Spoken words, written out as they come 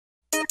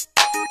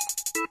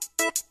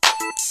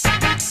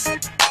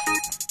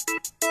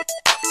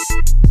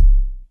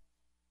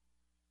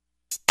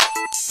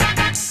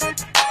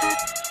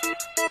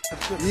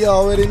You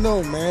already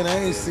know, man. I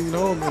ain't seen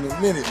home in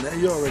a minute, man.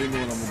 You already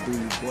know what I'm gonna do,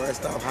 you boy.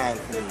 Stop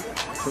hiding from me.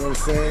 You know what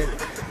I'm saying?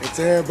 And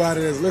to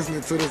everybody that's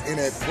listening to this in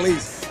that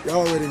place, you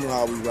already know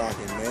how we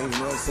rocking, man. You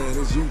know what I'm saying?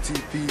 It's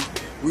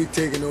UTP. We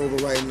taking over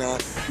right now.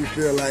 We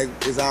feel like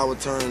it's our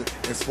turn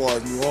as far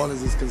as New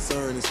Orleans is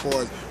concerned, as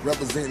far as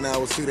representing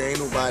our city. Ain't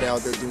nobody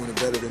out there doing it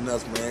better than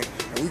us, man.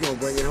 And we gonna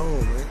bring it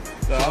home, man.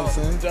 You know what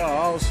I'm saying?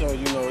 Also,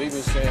 you know,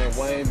 even saying,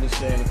 Wayne been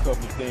saying a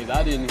couple of things.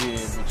 I didn't hear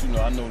it, but you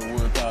know, I know the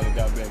word probably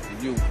got back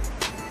to you.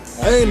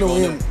 I ain't know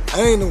him.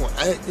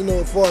 You know,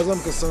 as far as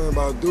I'm concerned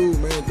about dude,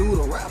 man, dude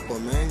a rapper,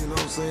 man. You know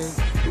what I'm saying?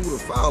 Dude a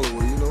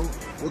follower, you know?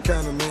 What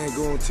kind of man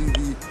go on TV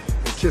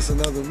and kiss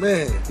another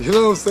man? You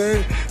know what I'm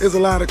saying? There's a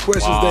lot of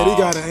questions that he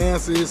got to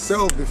answer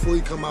himself before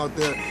he come out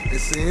there and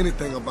say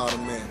anything about a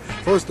man.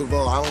 First of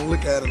all, I don't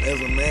look at him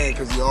as a man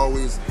because he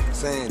always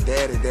saying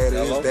daddy, daddy,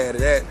 this, daddy,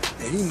 that.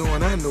 And he know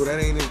and I know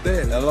that ain't his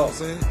daddy. You know what I'm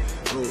saying?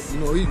 So, you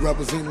know, he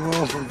representing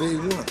wrong from day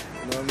one. You know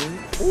what I mean?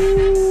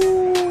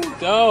 Ooh,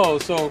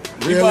 dog. So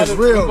real is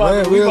real,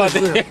 man. Real is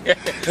real.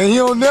 And he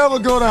don't never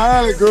go to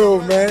Holly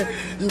Grove, man.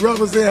 You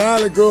represent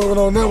Holly Grove and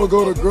don't never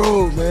go to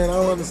Grove, man. I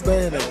don't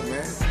understand that,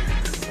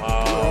 man.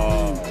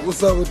 Wow.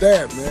 What's up with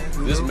that,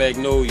 man? This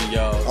Magnolia,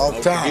 y'all.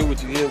 Off top.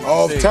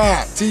 Off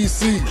top.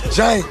 TC,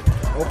 Jank.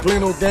 Don't play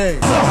no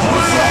games.